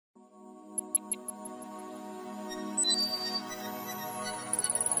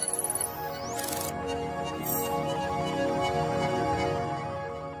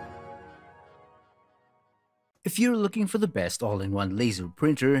If you're looking for the best all-in-one laser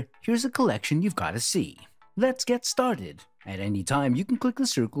printer, here's a collection you've got to see. Let's get started. At any time, you can click the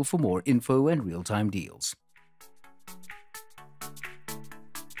circle for more info and real-time deals.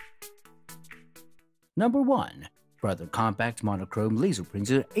 Number 1. Brother Compact Monochrome Laser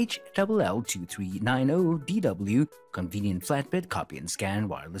Printer HLL2390DW Convenient Flatbed Copy and Scan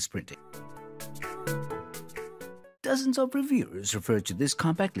Wireless Printing. Dozens of reviewers refer to this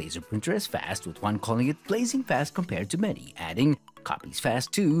compact laser printer as fast, with one calling it blazing fast compared to many, adding, "Copies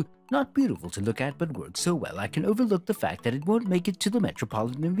fast too, not beautiful to look at but works so well I can overlook the fact that it won't make it to the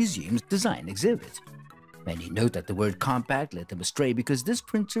Metropolitan Museum's design exhibit." Many note that the word compact led them astray because this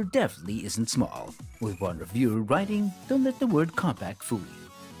printer definitely isn't small, with one reviewer writing, "Don't let the word compact fool you.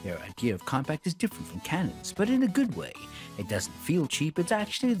 Their idea of compact is different from Canon's, but in a good way. It doesn't feel cheap, it's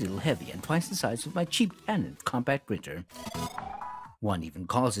actually a little heavy and twice the size of my cheap Canon compact printer." One even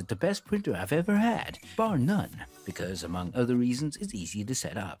calls it the best printer I've ever had, bar none, because among other reasons it's easy to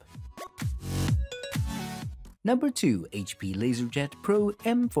set up. Number 2. HP LaserJet Pro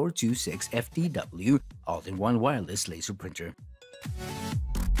M426FDW All-in-One Wireless Laser Printer.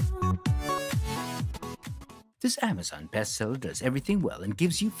 This Amazon bestseller does everything well and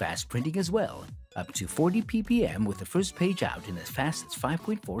gives you fast printing as well, up to 40 ppm with the first page out in as fast as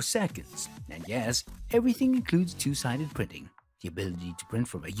 5.4 seconds. And yes, everything includes two-sided printing, the ability to print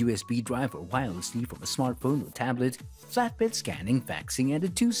from a USB drive or wirelessly from a smartphone or tablet, flatbed scanning, faxing, and a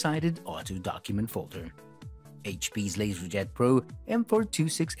two-sided auto document folder. HP's LaserJet Pro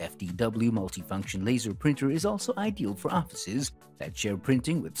M426FDW multifunction laser printer is also ideal for offices that share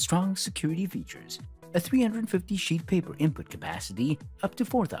printing with strong security features, a 350-sheet paper input capacity, up to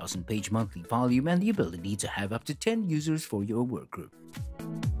 4,000 page monthly volume, and the ability to have up to 10 users for your workgroup.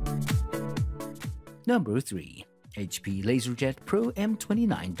 Number 3. HP LaserJet Pro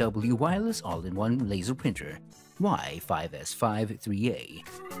M29W Wireless All-in-One Laser Printer Y5S53A.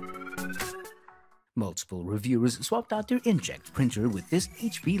 Multiple reviewers swapped out their inkjet printer with this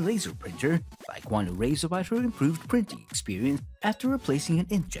HP laser printer, like one who raves about her improved printing experience after replacing an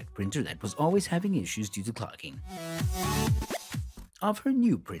inkjet printer that was always having issues due to clogging. Of her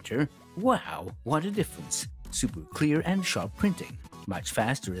new printer, wow, what a difference! Super clear and sharp printing, much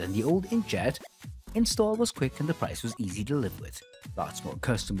faster than the old inkjet. Install was quick and the price was easy to live with. Lots more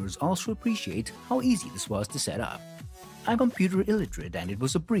customers also appreciate how easy this was to set up. I'm computer illiterate and it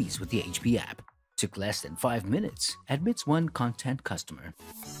was a breeze with the HP app. Took less than 5 minutes, admits one content customer.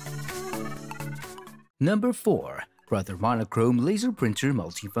 Number 4. Brother Monochrome Laser Printer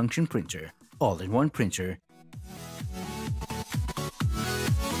Multifunction Printer All-in-One Printer.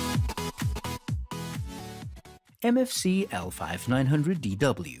 MFC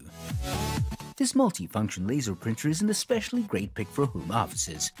L5900DW. This multifunction laser printer is an especially great pick for home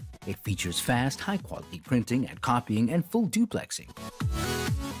offices. It features fast, high-quality printing and copying and full duplexing.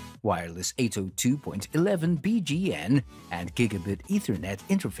 Wireless 802.11 BGN and Gigabit Ethernet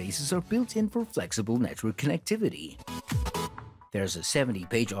interfaces are built in for flexible network connectivity. There's a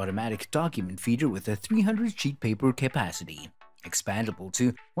 70-page automatic document feeder with a 300-sheet paper capacity, expandable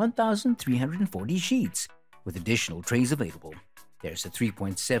to 1,340 sheets, with additional trays available. There's a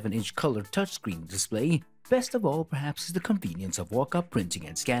 3.7-inch color touchscreen display. Best of all, perhaps, is the convenience of walk-up printing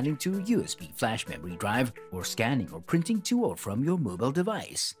and scanning to a USB flash memory drive, or scanning or printing to or from your mobile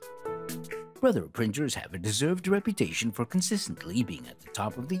device. Brother printers have a deserved reputation for consistently being at the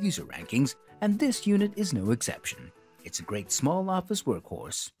top of the user rankings, and this unit is no exception. It's a great small office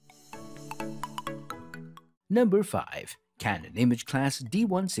workhorse. Number 5. Canon Image Class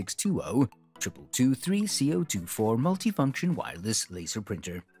D1620 223CO24 Multifunction Wireless Laser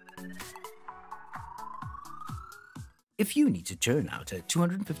Printer. If you need to churn out a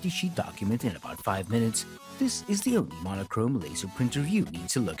 250-sheet document in about 5 minutes, this is the only monochrome laser printer you need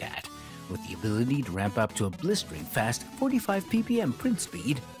to look at. With the ability to ramp up to a blistering fast 45 ppm print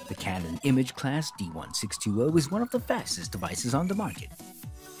speed, the Canon Image Class D1620 is one of the fastest devices on the market.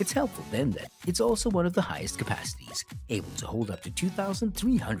 It's helpful then that it's also one of the highest capacities, able to hold up to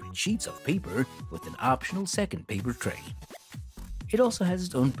 2,300 sheets of paper with an optional second paper tray. It also has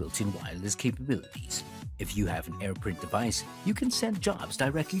its own built-in wireless capabilities. If you have an AirPrint device, you can send jobs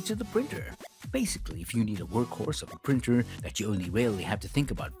directly to the printer. Basically, if you need a workhorse of a printer that you only rarely have to think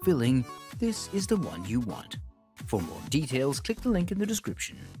about filling, this is the one you want. For more details, click the link in the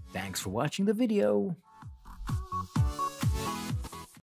description. Thanks for watching the video.